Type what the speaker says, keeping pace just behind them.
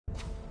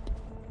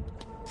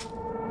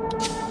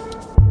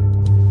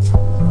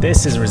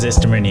This is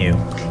Resist and Renew,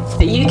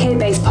 the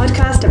UK-based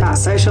podcast about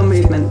social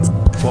movements.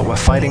 What we're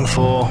fighting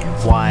for,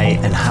 why,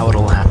 and how it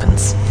all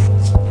happens.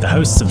 The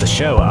hosts of the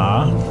show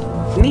are...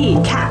 Me,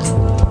 Kat.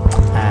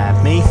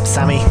 Me,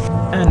 Sammy.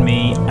 And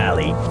me,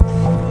 Ali.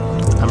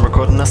 I'm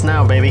recording this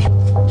now, baby.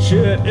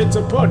 Shit, it's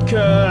a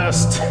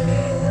podcast!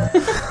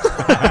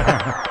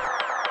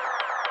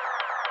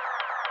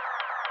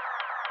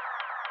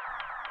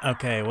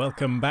 Okay,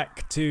 welcome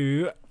back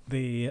to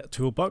the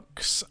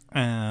Toolbox.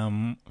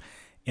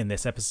 In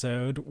this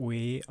episode,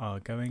 we are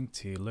going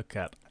to look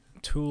at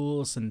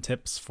tools and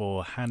tips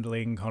for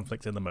handling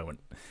conflict in the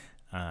moment.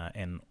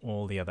 In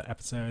all the other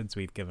episodes,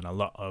 we've given a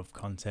lot of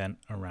content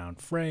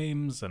around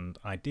frames and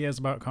ideas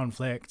about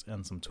conflict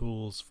and some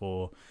tools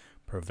for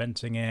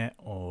preventing it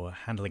or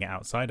handling it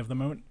outside of the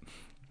moment.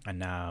 And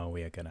now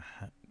we are going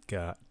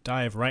to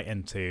dive right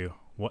into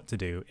what to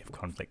do if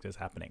conflict is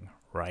happening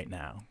right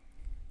now.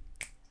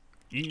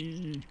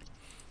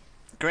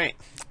 Great.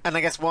 And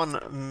I guess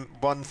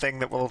one thing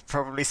that will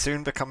probably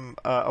soon become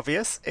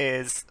obvious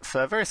is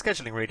for various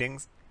scheduling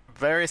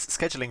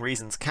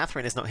reasons,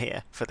 Catherine is not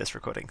here for this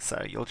recording,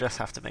 so you'll just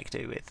have to make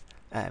do with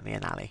me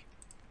and Ali.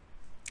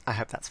 I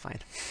hope that's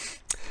fine.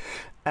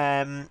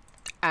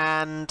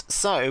 And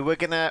so we're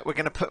gonna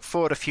put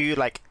forward a few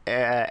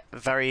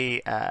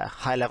very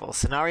high level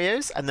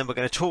scenarios, and then we're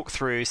gonna talk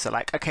through. So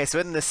okay, so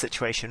in this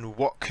situation,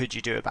 what could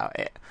you do about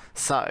it?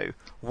 So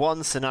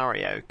one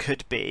scenario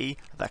could be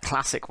the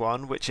classic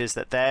one, which is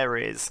that there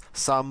is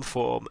some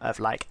form of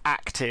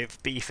active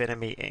beef in a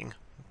meeting.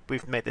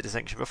 We've made the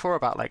distinction before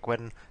about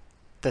when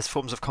there's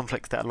forms of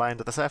conflict that lie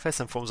under the surface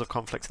and forms of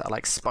conflict that are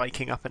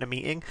spiking up in a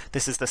meeting.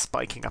 This is the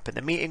spiking up in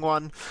the meeting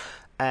one.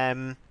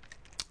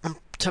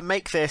 To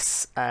make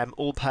this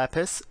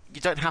all-purpose,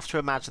 you don't have to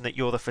imagine that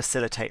you're the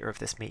facilitator of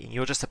this meeting.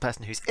 You're just a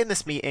person who's in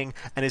this meeting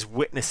and is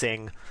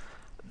witnessing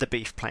the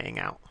beef playing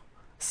out.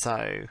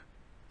 So,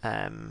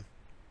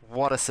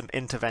 what are some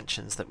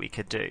interventions that we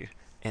could do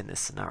in this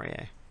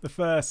scenario? The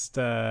first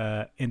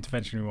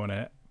intervention we want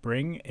to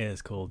bring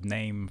is called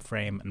name,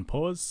 frame, and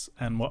pause.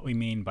 And what we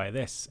mean by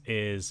this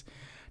is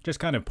just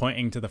kind of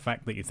pointing to the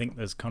fact that you think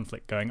there's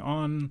conflict going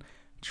on,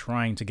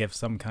 trying to give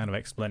some kind of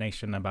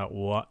explanation about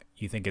what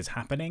you think is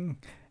happening,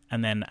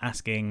 and then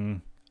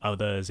asking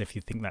others if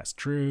you think that's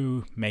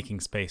true, making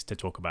space to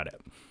talk about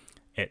it.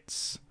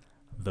 It's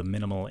the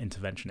minimal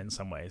intervention in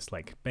some ways,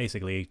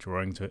 basically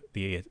drawing to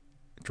the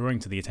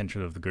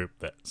attention of the group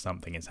that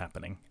something is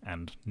happening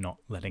and not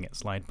letting it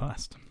slide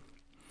past.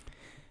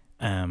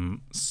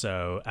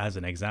 So as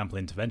an example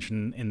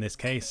intervention in this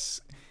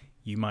case,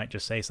 you might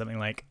just say something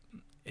like,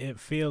 it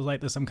feels like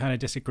there's some kind of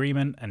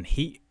disagreement and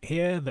heat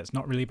here that's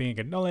not really being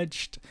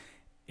acknowledged.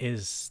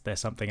 Is there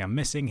something I'm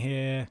missing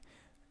here?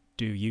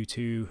 Do you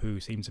two, who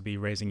seem to be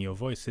raising your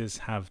voices,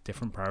 have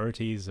different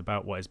priorities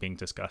about what is being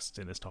discussed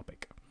in this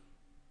topic?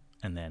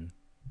 And then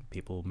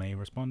people may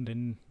respond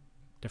in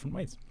different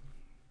ways.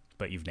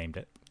 But you've named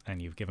it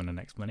and you've given an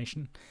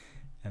explanation,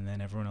 and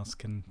then everyone else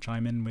can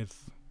chime in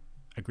with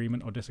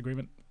agreement or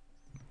disagreement,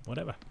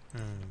 whatever.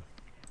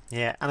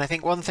 Yeah, and I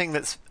think one thing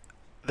that's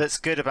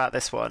good about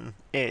this one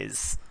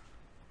is,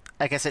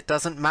 I guess it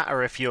doesn't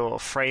matter if your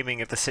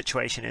framing of the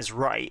situation is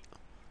right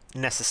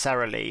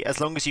necessarily,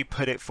 as long as you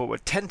put it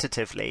forward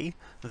tentatively.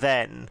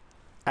 Then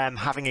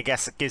having a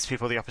guess gives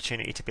people the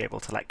opportunity to be able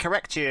to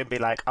correct you and be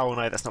like, oh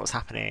no, that's not what's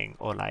happening,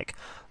 or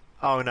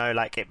oh no,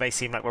 it may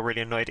seem like we're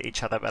really annoyed at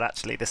each other, but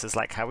actually this is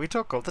how we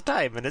talk all the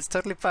time and it's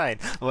totally fine,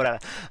 or whatever.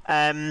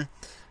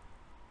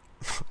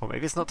 Or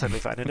maybe it's not totally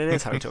fine and it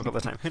is how we talk all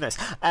the time, who knows.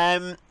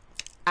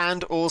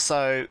 And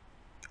also,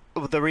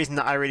 the reason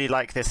that I really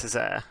like this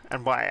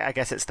and why I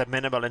guess it's the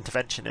minimal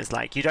intervention is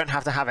you don't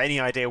have to have any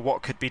idea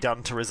what could be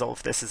done to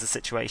resolve this as a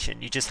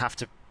situation. You just have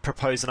to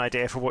propose an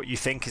idea for what you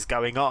think is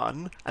going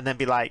on, and then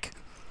be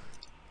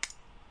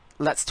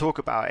let's talk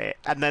about it.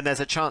 And then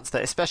there's a chance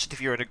that, especially if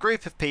you're in a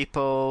group of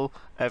people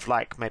of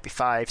maybe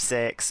 5,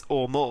 6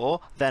 or more,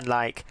 then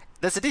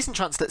there's a decent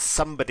chance that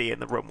somebody in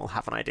the room will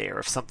have an idea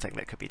of something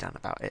that could be done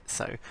about it.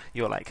 So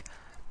you're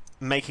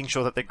making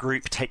sure that the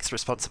group takes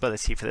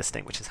responsibility for this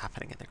thing which is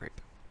happening in the group,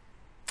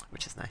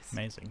 which is nice.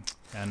 Amazing.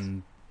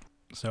 And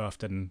so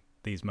often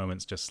these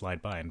moments just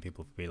slide by and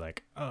people will be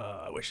like,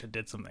 oh, I wish I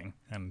did something.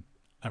 And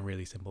a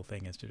really simple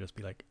thing is to just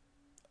be like,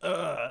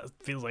 it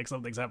feels like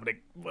something's happening,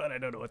 but I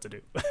don't know what to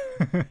do.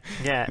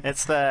 Yeah,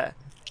 it's the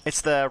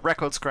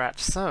record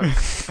scratch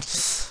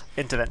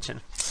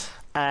intervention.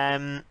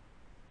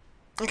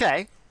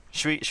 Okay,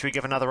 should we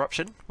give another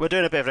option? We're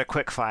doing a bit of a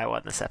quick fire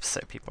one this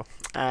episode, people.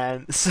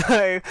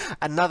 So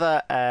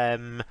another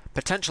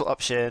potential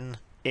option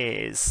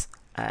is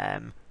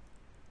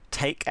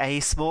take a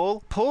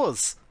small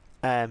pause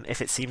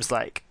if it seems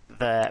like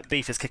the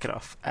beef is kicking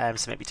off.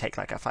 So maybe take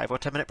a 5 or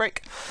 10 minute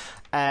break.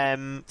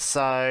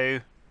 So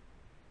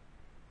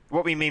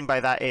what we mean by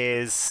that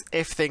is,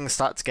 if things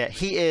start to get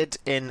heated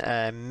in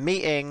a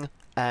meeting,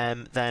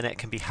 then it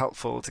can be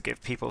helpful to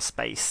give people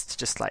space to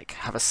just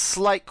have a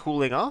slight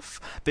cooling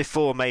off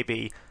before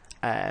maybe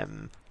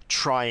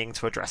trying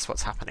to address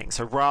what's happening.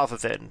 So rather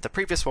than the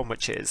previous one,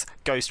 which is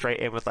go straight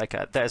in with like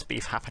a there's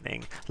beef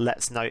happening,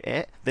 let's note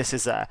it. This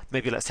is a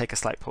maybe let's take a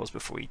slight pause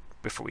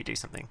before we do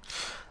something.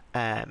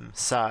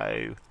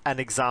 So an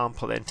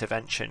example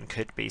intervention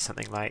could be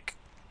something like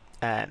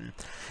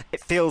it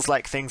feels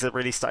like things are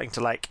really starting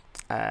to like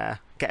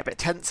get a bit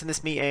tense in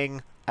this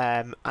meeting,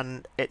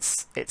 and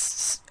it's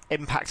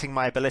impacting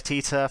my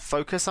ability to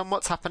focus on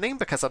what's happening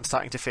because I'm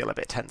starting to feel a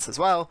bit tense as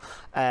well.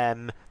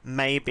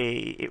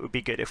 Maybe it would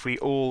be good if we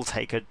all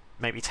take a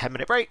maybe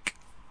 10-minute break,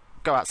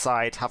 go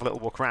outside, have a little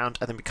walk around,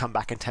 and then we come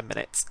back in 10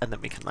 minutes, and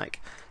then we can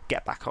like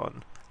get back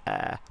on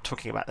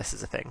talking about this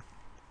as a thing.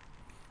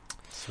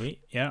 Sweet,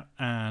 yeah,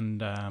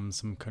 and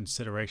some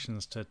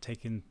considerations to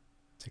take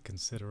into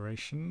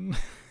consideration.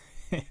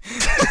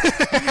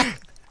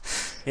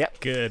 Yep.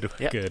 Good.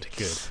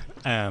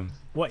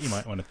 What you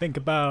might want to think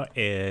about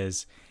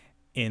is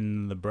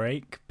in the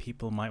break,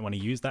 people might want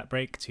to use that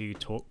break to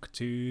talk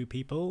to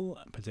people,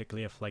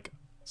 particularly if like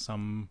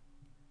some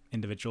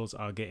individuals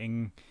are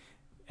getting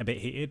a bit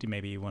heated.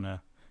 Maybe you want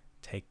to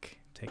take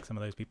some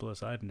of those people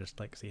aside and just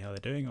like see how they're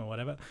doing or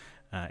whatever.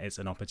 It's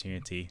an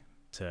opportunity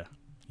to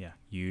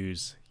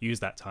use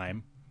that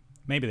time.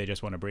 Maybe they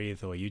just want to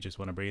breathe, or you just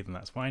want to breathe, and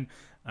that's fine.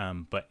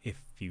 But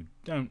if you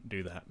don't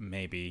do that,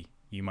 maybe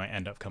you might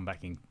end up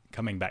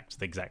coming back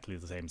to exactly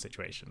the same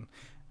situation,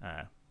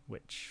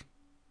 which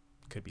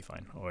could be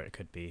fine, or it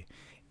could be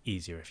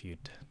easier if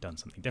you'd done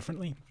something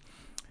differently.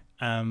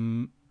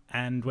 And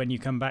when you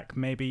come back,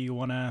 maybe you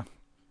want to,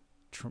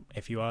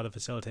 if you are the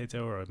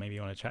facilitator, or maybe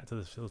you want to chat to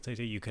the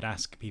facilitator, you could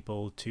ask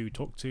people to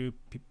talk to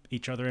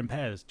each other in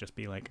pairs. Just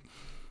be like,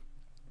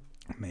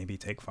 maybe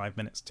take 5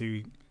 minutes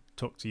to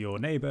talk to your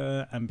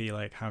neighbor and be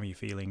like, how are you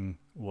feeling?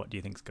 What do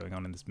you think's going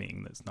on in this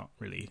meeting that's not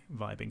really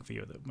vibing for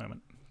you at the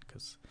moment?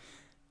 Because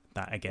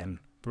that again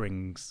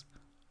brings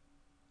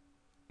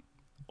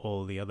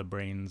all the other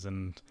brains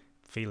and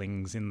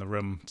feelings in the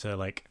room to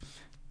like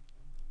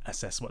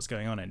assess what's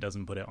going on. It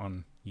doesn't put it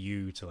on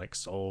you to like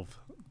solve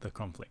the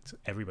conflict.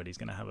 Everybody's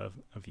going to have a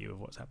view of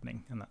what's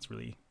happening, and that's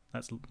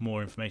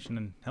more information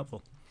and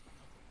helpful.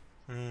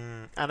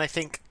 And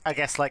I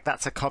guess like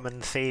that's a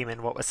common theme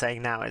in what we're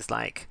saying now is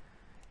like,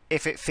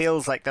 if it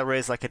feels like there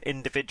is like an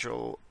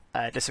individual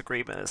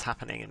disagreement that's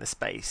happening in the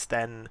space,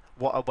 then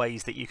what are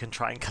ways that you can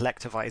try and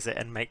collectivize it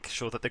and make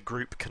sure that the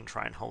group can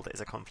try and hold it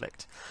as a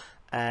conflict?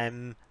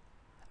 And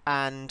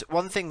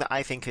one thing that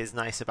I think is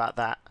nice about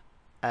that,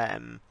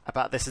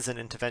 about this as an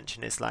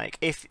intervention, is like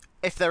if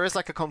there is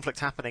like a conflict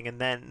happening and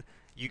then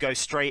you go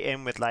straight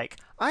in with like,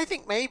 I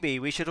think maybe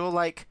we should all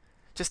like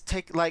just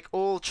take like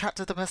all chat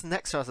to the person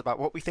next to us about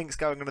what we think is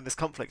going on in this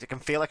conflict. It can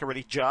feel like a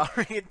really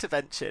jarring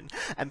intervention,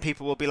 and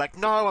people will be like,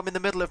 no, I'm in the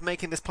middle of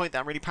making this point that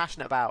I'm really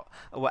passionate about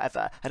or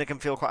whatever, and it can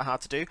feel quite hard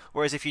to do.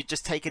 Whereas if you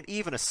just take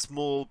even a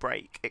small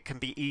break, it can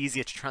be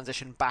easier to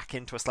transition back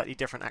into a slightly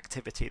different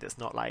activity that's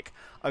not like,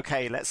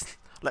 okay, let's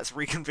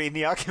reconvene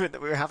the argument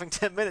that we were having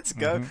 10 minutes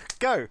ago.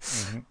 Go.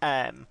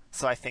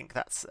 So I think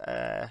that's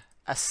a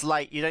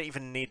slight, you don't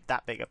even need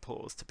that big a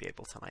pause to be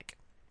able to like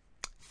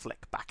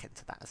flick back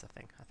into that as a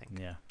thing, I think.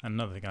 Yeah.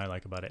 Another thing I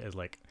like about it is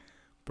like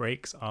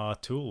breaks are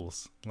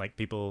tools. Like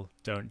people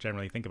don't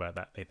generally think about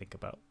that. They think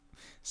about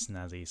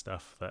snazzy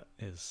stuff that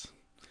is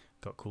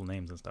got cool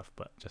names and stuff,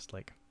 but just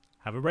like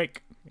have a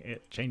break.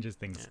 It changes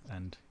things,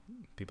 and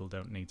people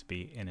don't need to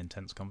be in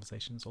intense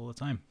conversations all the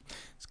time.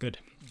 It's good.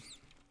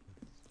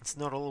 It's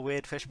not all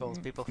weird fishbowls,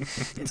 people.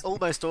 It's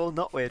almost all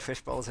not weird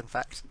fishbowls, in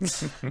fact.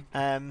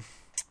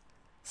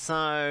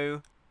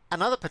 So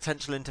another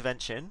potential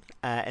intervention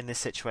in this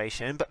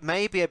situation, but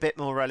maybe a bit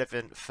more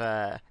relevant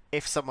for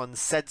if someone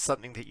said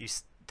something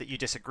that you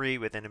disagree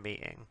with in a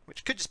meeting,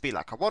 which could just be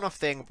like a one-off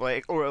thing, or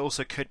it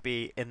also could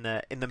be in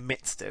the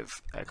midst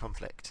of a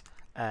conflict.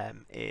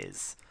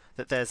 Is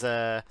that there's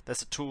a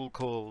tool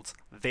called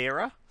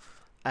Vera,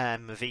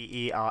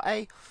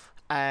 VERA.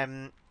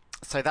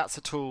 So that's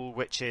a tool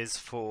which is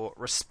for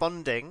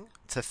responding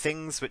to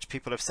things which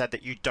people have said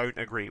that you don't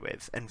agree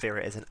with. And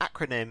Vera is an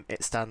acronym.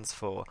 It stands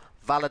for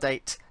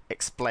validate,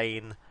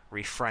 explain,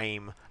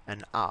 reframe,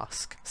 and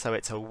ask. So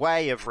it's a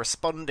way of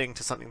responding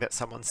to something that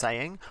someone's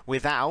saying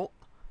without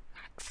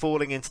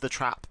falling into the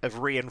trap of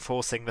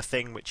reinforcing the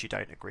thing which you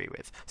don't agree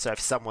with. So if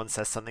someone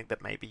says something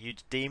that maybe you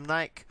deem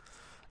like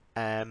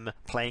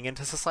playing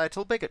into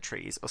societal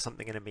bigotries or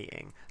something in a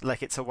meeting,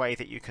 like it's a way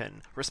that you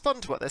can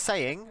respond to what they're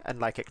saying and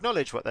like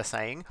acknowledge what they're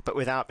saying, but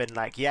without being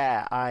like,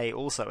 yeah, I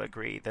also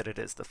agree that it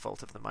is the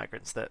fault of the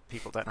migrants that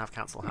people don't have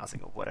council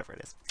housing or whatever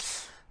it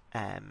is.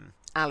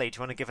 Ali, do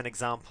you want to give an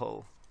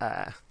example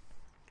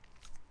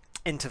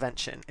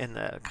intervention in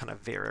the kind of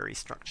Vera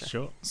structure?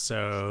 Sure.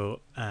 So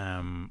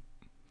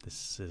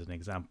this is an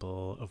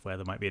example of where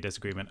there might be a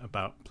disagreement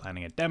about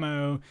planning a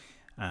demo.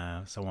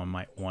 Someone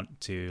might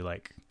want to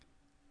like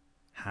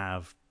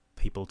have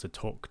people to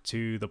talk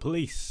to the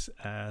police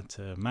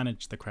to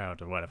manage the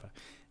crowd or whatever,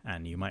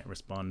 and you might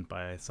respond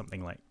by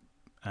something like,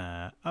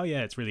 oh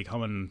yeah, it's really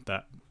common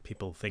that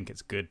people think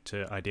it's good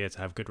idea to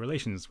have good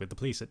relations with the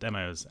police at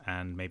demos,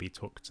 and maybe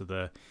talk to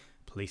the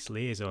police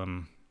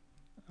liaison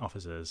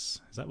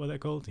officers. Is that what they're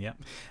called? Yeah.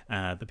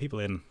 The people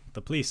in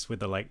the police with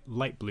the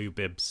light blue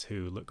bibs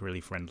who look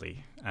really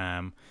friendly.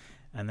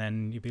 And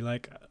then you'd be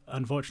like,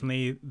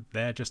 unfortunately,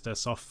 they're just a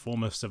soft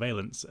form of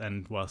surveillance.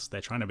 And whilst they're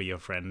trying to be your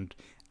friend,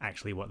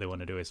 actually what they want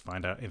to do is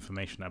find out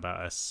information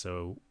about us.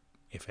 So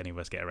if any of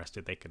us get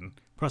arrested, they can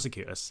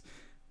prosecute us.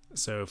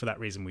 So for that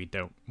reason, we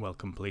don't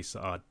welcome police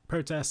at our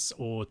protests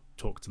or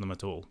talk to them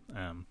at all.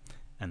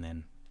 And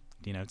then,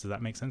 does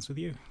that make sense with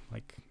you?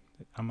 Like,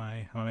 am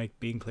I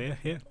being clear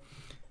here?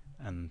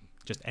 And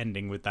just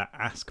ending with that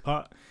ask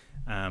part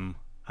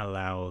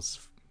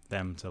allows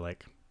them to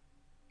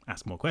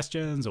ask more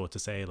questions, or to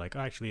say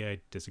actually I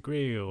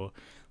disagree, or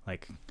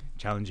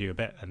challenge you a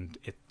bit, and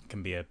it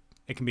can be a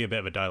bit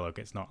of a dialogue.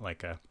 It's not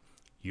like a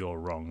you're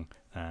wrong,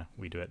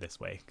 we do it this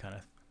way kind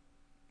of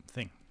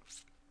thing.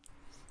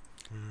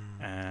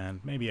 And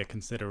maybe a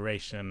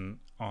consideration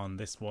on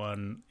this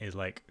one is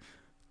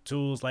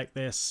tools like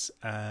this,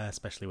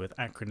 especially with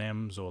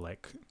acronyms or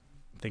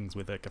things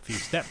with a few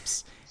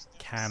steps,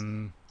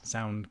 can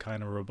sound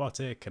kind of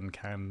robotic and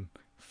can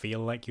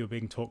feel like you're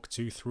being talked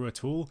to through a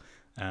tool.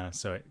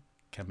 So it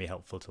can be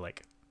helpful to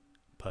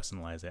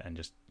personalize it and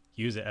just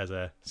use it as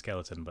a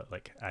skeleton, but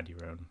add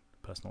your own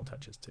personal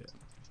touches to it.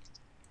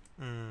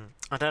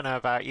 I don't know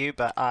about you,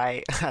 but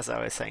I, as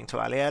I was saying to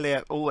Ali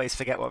earlier, always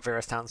forget what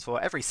Vera stands for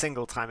every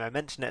single time I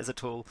mention it as a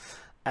tool.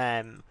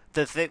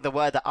 The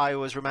word that I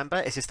always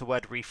remember is just the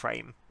word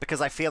reframe,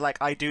 because I feel like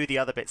I do the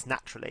other bits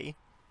naturally,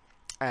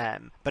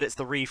 but it's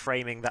the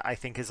reframing that I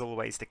think is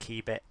always the key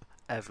bit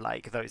of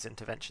those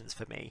interventions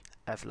for me.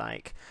 Of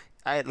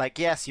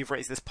yes, you've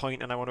raised this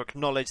point, and I want to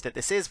acknowledge that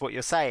this is what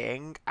you're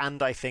saying,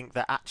 and I think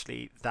that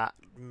actually that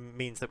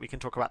means that we can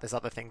talk about this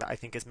other thing that I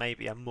think is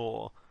maybe a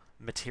more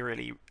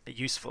materially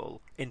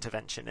useful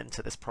intervention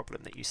into this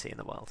problem that you see in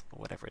the world, or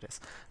whatever it is.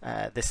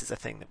 This is a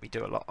thing that we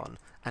do a lot on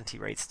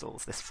anti-raid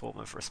stalls. This form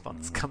of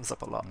response comes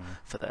up a lot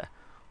for the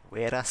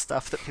weird-ass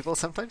stuff that people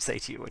sometimes say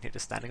to you when you're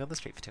just standing on the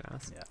street for 2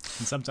 hours. Yeah,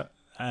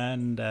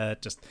 and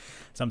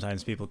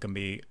sometimes people can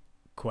be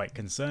quite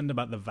concerned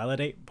about the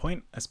validate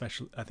point,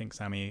 especially I think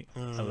Sammy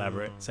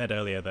said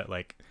earlier that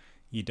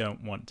you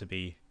don't want to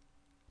be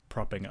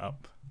propping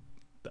up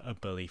a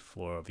belief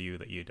or a view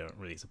that you don't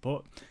really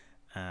support.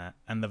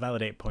 And the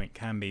validate point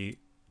can be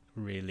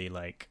really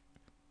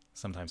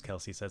sometimes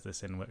Kelsey says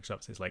this in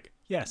workshops, it's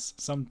yes,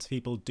 some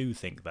people do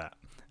think that,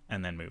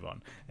 and then move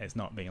on. It's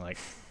not being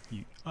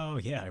oh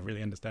yeah, I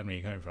really understand where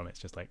you're coming from. It's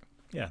just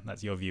yeah,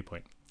 that's your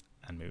viewpoint,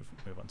 and move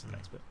on to the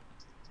next bit.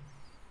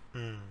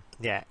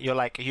 Yeah,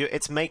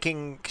 it's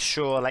making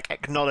sure,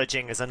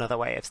 acknowledging is another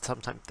way of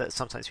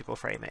sometimes people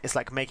frame it. It's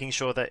making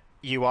sure that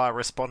you are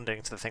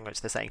responding to the thing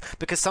which they're saying,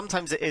 because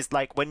sometimes it is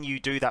when you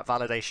do that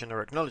validation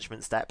or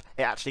acknowledgement step,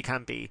 it actually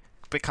can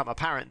become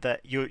apparent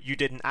that you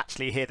didn't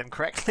actually hear them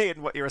correctly,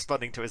 and what you're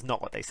responding to is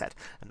not what they said,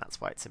 and that's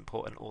why it's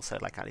important also,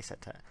 like Ali said,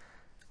 to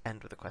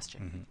end with a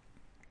question.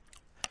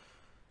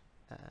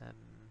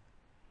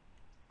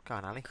 Go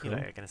on, Ali. Cool. You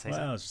know you're going to say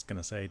something. I was just going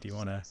to say, do you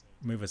want to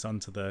move us on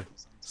to the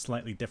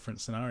slightly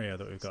different scenario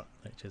that we've got,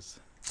 which is...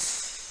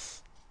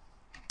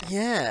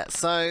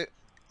 So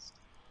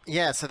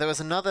there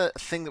was another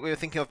thing that we were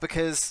thinking of,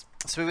 because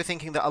we were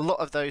thinking that a lot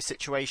of those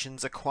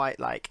situations are quite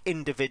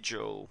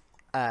individual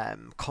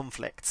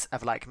conflicts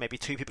of maybe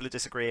two people are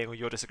disagreeing, or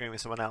you're disagreeing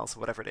with someone else,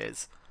 or whatever it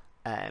is.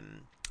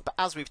 But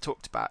as we've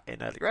talked about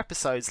in earlier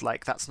episodes,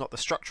 that's not the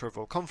structure of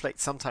all conflict.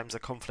 Sometimes a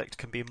conflict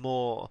can be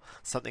more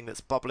something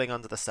that's bubbling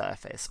under the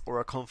surface, or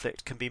a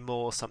conflict can be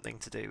more something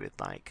to do with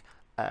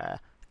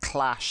a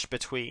clash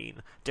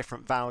between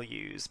different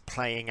values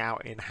playing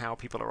out in how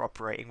people are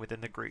operating within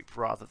the group,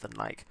 rather than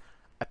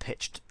a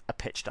pitched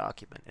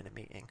argument in a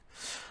meeting.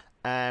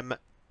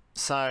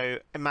 So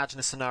imagine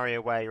a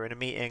scenario where you're in a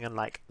meeting and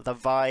the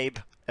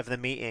vibe of the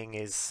meeting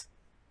is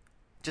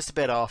just a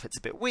bit off. It's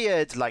a bit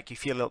weird. You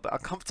feel a little bit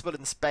uncomfortable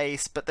in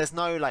space, but there's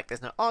no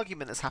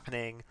argument that's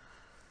happening.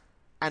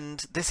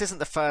 And this isn't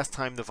the first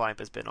time the vibe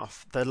has been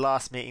off. The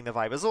last meeting, the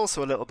vibe was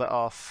also a little bit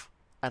off,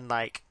 and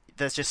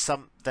there's just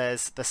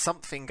there's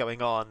something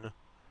going on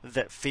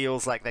that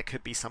feels like there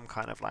could be some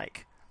kind of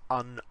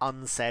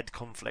unsaid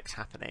conflict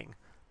happening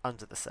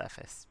under the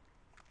surface.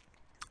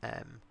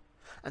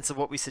 And so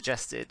what we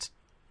suggest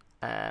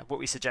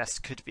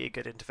could be a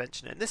good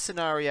intervention in this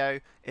scenario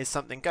is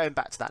something going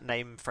back to that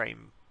name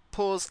frame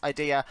pause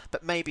idea,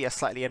 but maybe a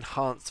slightly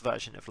enhanced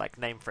version of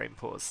name frame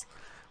pause,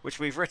 which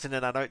we've written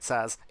in our notes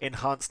as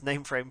enhanced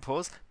name frame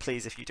pause.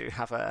 Please,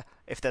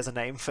 if there's a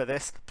name for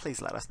this,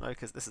 please let us know,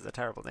 because this is a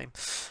terrible name.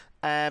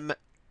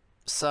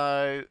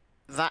 So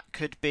that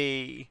could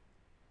be,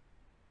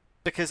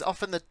 because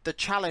often the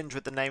challenge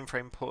with the name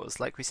frame pause,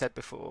 like we said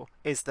before,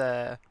 is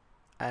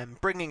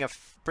bringing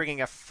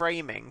a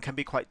framing can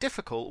be quite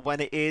difficult when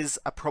it is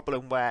a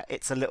problem where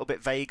it's a little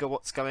bit vaguer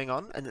what's going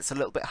on, and it's a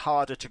little bit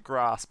harder to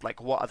grasp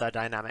what are the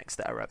dynamics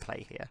that are at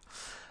play here.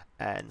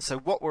 And so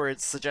what we're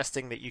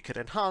suggesting that you could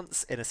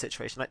enhance in a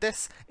situation like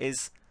this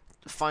is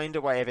find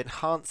a way of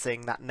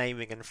enhancing that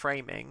naming and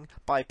framing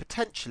by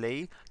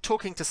potentially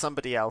talking to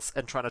somebody else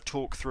and trying to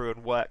talk through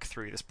and work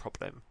through this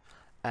problem.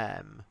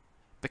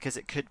 because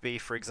it could be,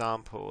 for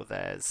example,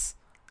 there's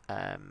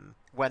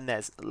when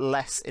there's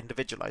less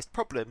individualized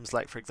problems,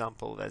 like for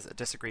example, there's a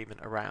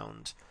disagreement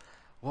around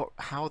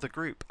how the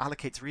group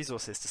allocates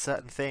resources to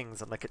certain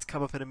things, and like it's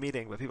come up in a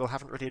meeting where people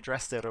haven't really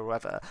addressed it or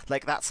whatever.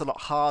 Like that's a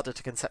lot harder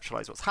to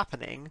conceptualize what's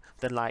happening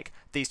than like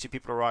these two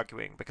people are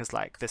arguing because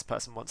like this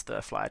person wants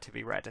the flyer to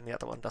be read and the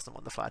other one doesn't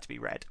want the flyer to be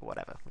read or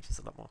whatever, which is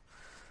a lot more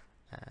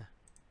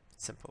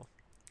simple.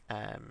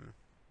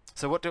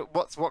 So what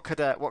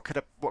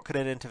could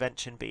an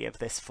intervention be of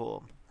this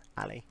form,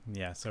 Ali?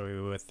 Yeah, so we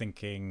were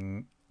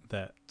thinking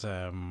that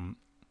an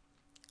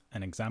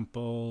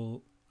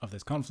example of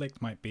this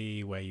conflict might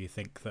be where you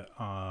think that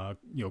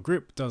your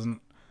group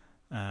doesn't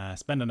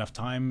spend enough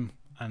time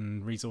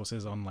and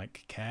resources on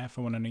like care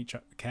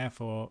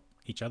for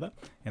each other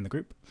in the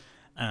group.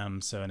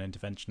 So an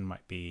intervention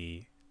might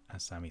be,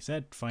 as Sammy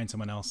said, find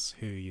someone else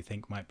who you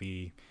think might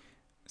be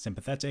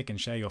sympathetic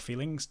and share your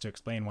feelings to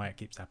explain why it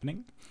keeps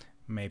happening.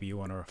 Maybe you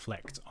want to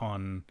reflect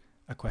on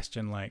a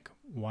question like,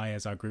 why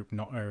is our group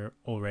not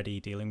already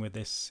dealing with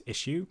this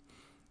issue?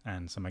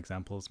 And some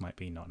examples might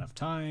be not enough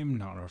time,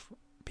 not enough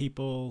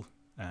people,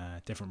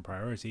 different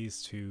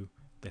priorities to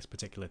this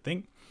particular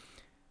thing.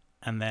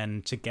 And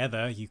then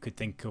together you could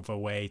think of a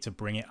way to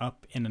bring it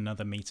up in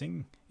a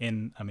meeting,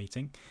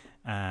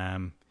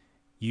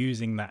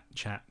 using that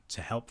chat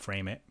to help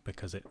frame it,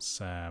 because it's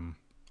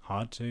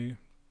hard to,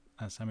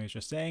 as Sammy was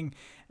just saying,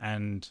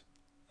 and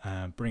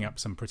bring up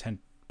some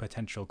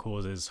potential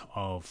causes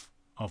of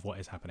what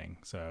is happening.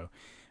 So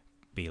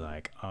be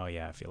like, oh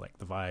yeah, I feel like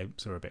the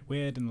vibes are a bit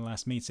weird in the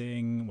last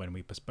meeting when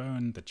we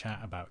postponed the chat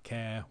about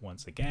care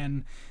once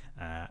again.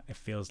 It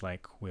feels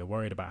like we're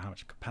worried about how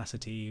much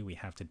capacity we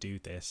have to do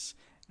this,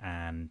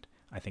 and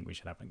I think we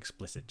should have an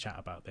explicit chat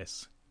about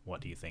this.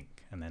 What do you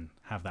think? And then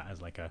have that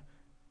as like a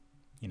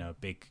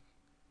big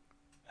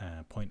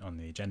point on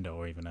the agenda,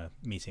 or even a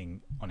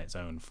meeting on its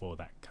own for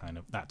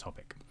that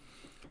topic.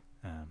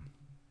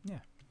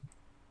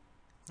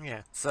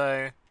 Yeah.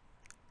 So,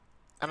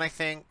 and I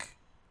think,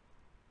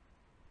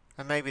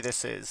 and maybe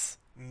this is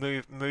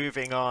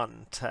moving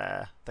on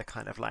to the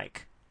kind of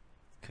like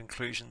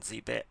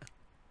conclusions-y bit,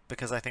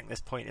 because I think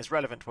this point is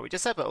relevant to what we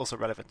just said, but also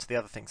relevant to the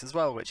other things as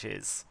well, which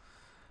is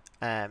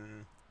a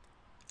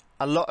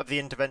lot of the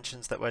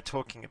interventions that we're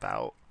talking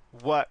about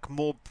work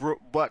more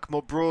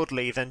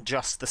broadly than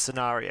just the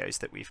scenarios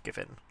that we've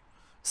given.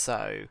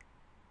 So,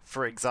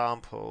 for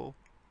example,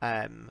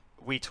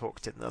 we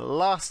talked in the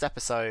last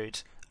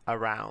episode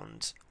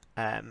around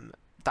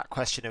that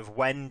question of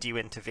when do you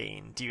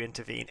intervene? Do you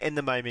intervene in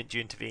the moment? Do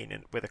you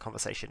intervene with a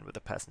conversation with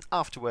the person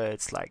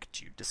afterwards? Like,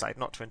 do you decide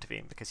not to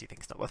intervene because you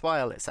think it's not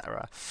worthwhile,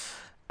 etc.?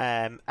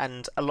 And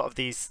a lot of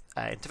these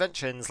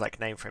interventions, like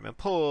name, frame, and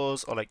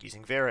pause, or like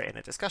using Vera in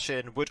a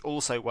discussion, would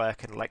also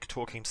work in like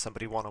talking to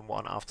somebody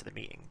one-on-one after the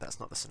meeting. That's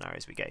not the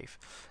scenarios we gave.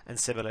 And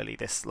similarly,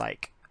 this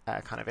like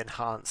kind of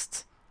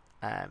enhanced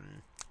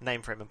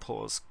name, frame, and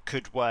pause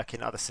could work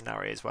in other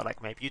scenarios where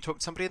like maybe you talk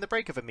to somebody in the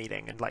break of a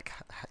meeting and like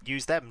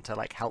use them to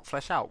like help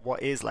flesh out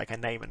what is like a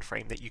name and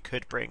frame that you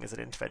could bring as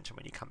an intervention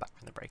when you come back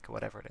from the break or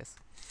whatever it is.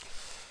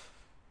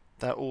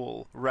 They're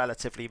all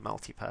relatively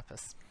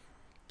multi-purpose.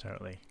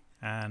 Totally.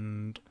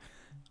 And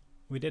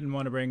we didn't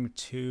want to bring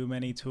too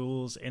many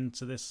tools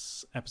into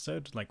this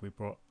episode, like we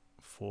brought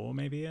 4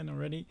 maybe in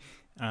already,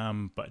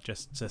 but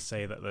just to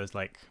say that there's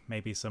like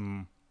maybe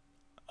some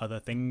other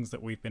things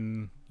that we've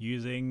been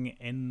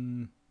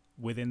using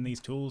within these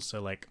tools.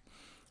 So like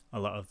a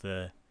lot of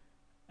the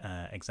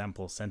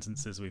example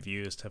sentences we've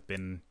used have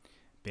been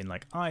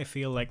like, I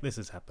feel like this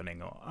is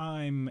happening, or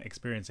I'm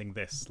experiencing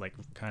this, like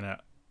kind of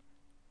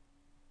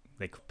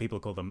like people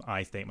call them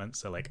I statements.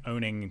 So like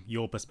owning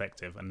your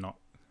perspective and not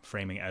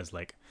framing it as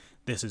like,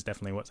 this is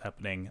definitely what's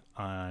happening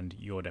and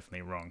you're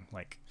definitely wrong.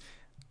 Like,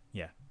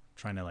 yeah,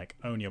 trying to like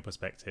own your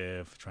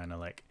perspective, trying to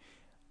like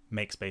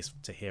make space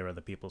to hear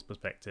other people's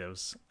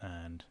perspectives,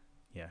 and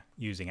yeah,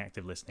 using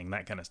active listening,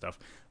 that kind of stuff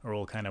are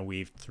all kind of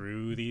weaved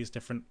through these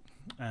different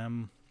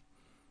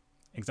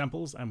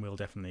examples, and we'll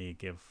definitely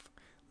give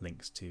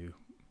links to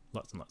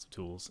lots and lots of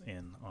tools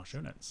in our show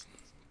notes.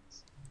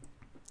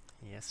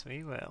 Yes,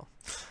 we will.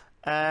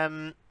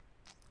 And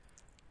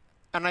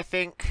I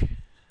think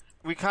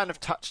we kind of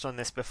touched on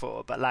this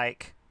before, but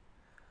like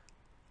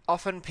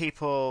often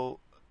people,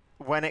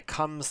 when it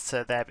comes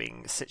to there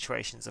being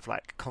situations of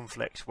like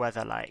conflict,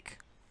 whether like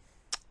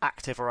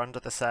active or under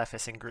the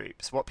surface in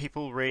groups, what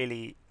people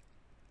really,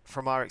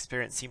 from our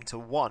experience, seem to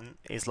want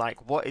is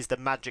like, what is the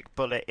magic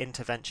bullet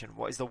intervention?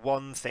 What is the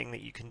one thing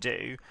that you can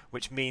do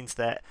which means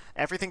that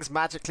everything's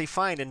magically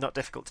fine and not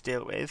difficult to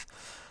deal with?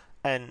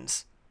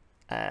 And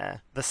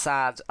the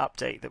sad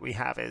update that we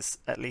have is,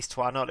 at least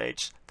to our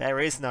knowledge, there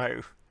is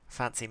no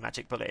fancy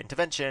magic bullet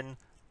intervention.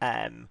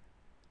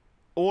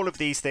 All of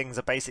these things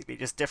are basically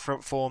just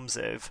different forms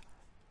of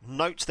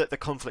note that the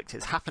conflict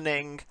is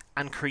happening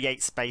and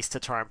create space to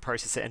try and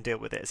process it and deal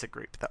with it as a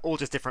group. They're all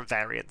just different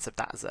variants of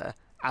that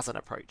as an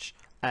approach.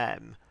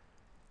 And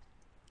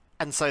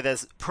And so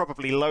there's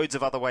probably loads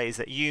of other ways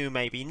that you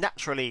maybe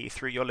naturally,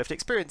 through your lived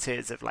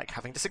experiences of like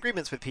having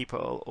disagreements with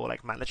people or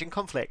like managing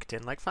conflict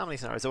in like family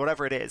scenarios or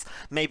whatever it is,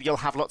 maybe you'll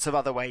have lots of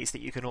other ways that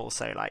you can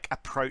also like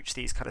approach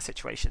these kind of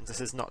situations. This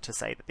is not to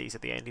say that these are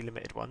the only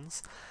limited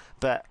ones,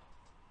 but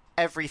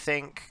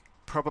everything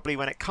probably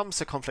when it comes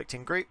to conflict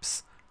in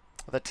groups,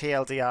 the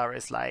TLDR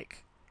is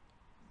like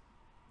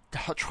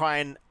try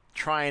and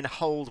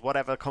hold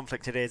whatever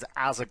conflict it is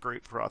as a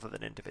group rather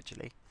than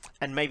individually.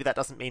 And maybe that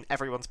doesn't mean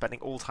everyone's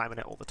spending all time in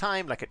it all the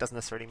time. Like, it doesn't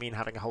necessarily mean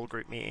having a whole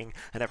group meeting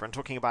and everyone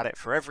talking about it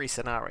for every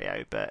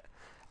scenario, but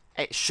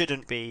it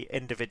shouldn't be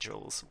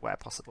individuals where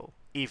possible,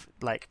 even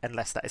like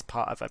unless that is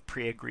part of a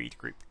pre-agreed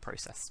group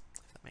process,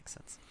 if that makes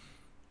sense.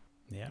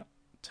 Yeah,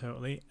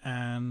 totally.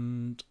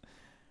 And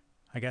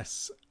I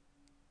guess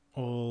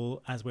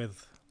as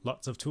with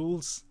lots of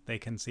tools, they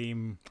can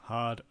seem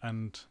hard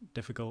and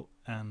difficult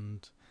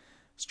and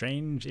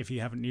strange if you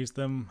haven't used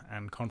them,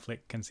 and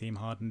conflict can seem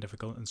hard and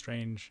difficult and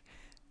strange,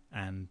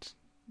 and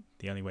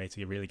the only way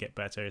to really get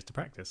better is to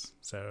practice.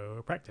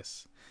 So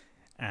practice.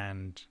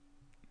 And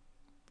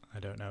I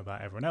don't know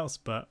about everyone else,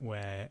 but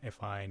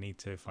if I need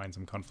to find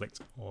some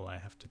conflict, all I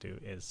have to do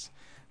is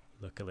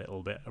look a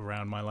little bit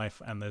around my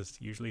life, and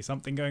there's usually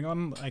something going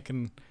on that I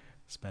can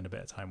spend a bit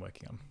of time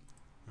working on.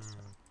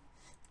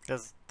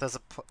 There's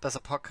a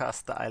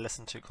podcast that I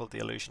listen to called The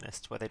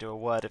Illusionist, where they do a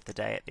word of the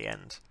day at the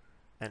end.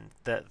 And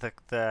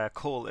the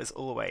call is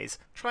always,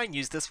 try and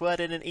use this word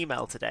in an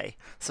email today.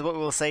 So what we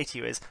will say to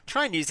you is,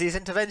 try and use these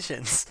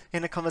interventions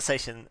in a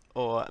conversation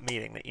or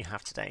meeting that you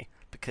have today,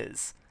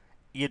 because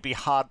you'd be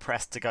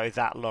hard-pressed to go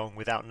that long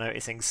without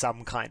noticing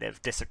some kind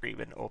of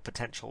disagreement or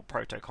potential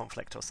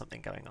proto-conflict or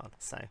something going on.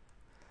 So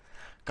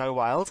go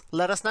wild,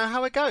 let us know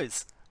how it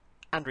goes,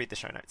 and read the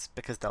show notes,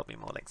 because there'll be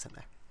more links in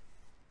there.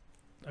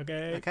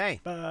 Okay.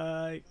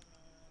 Bye.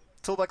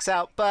 Toolbox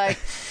out. Bye.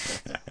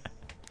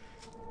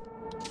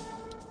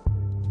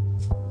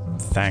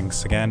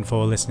 Thanks again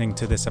for listening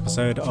to this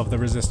episode of the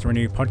Resist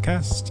Renew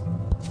podcast.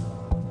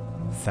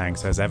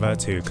 Thanks as ever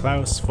to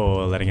Klaus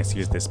for letting us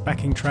use this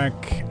backing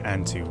track,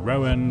 and to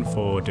Rowan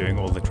for doing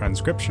all the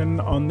transcription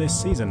on this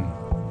season.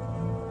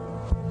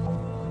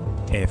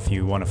 If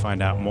you want to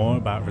find out more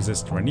about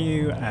Resist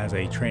Renew as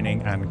a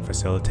training and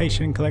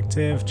facilitation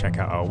collective, check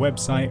out our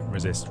website,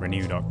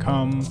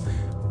 resistrenew.com.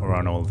 We're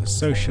on all the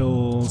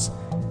socials.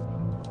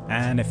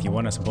 And if you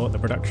want to support the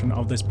production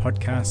of this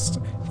podcast,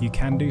 you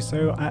can do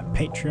so at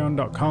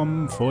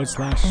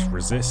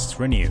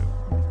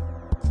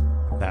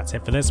patreon.com/resistrenew. That's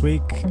it for this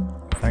week.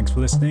 Thanks for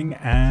listening,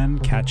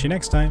 and catch you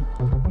next time.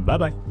 Bye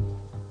bye.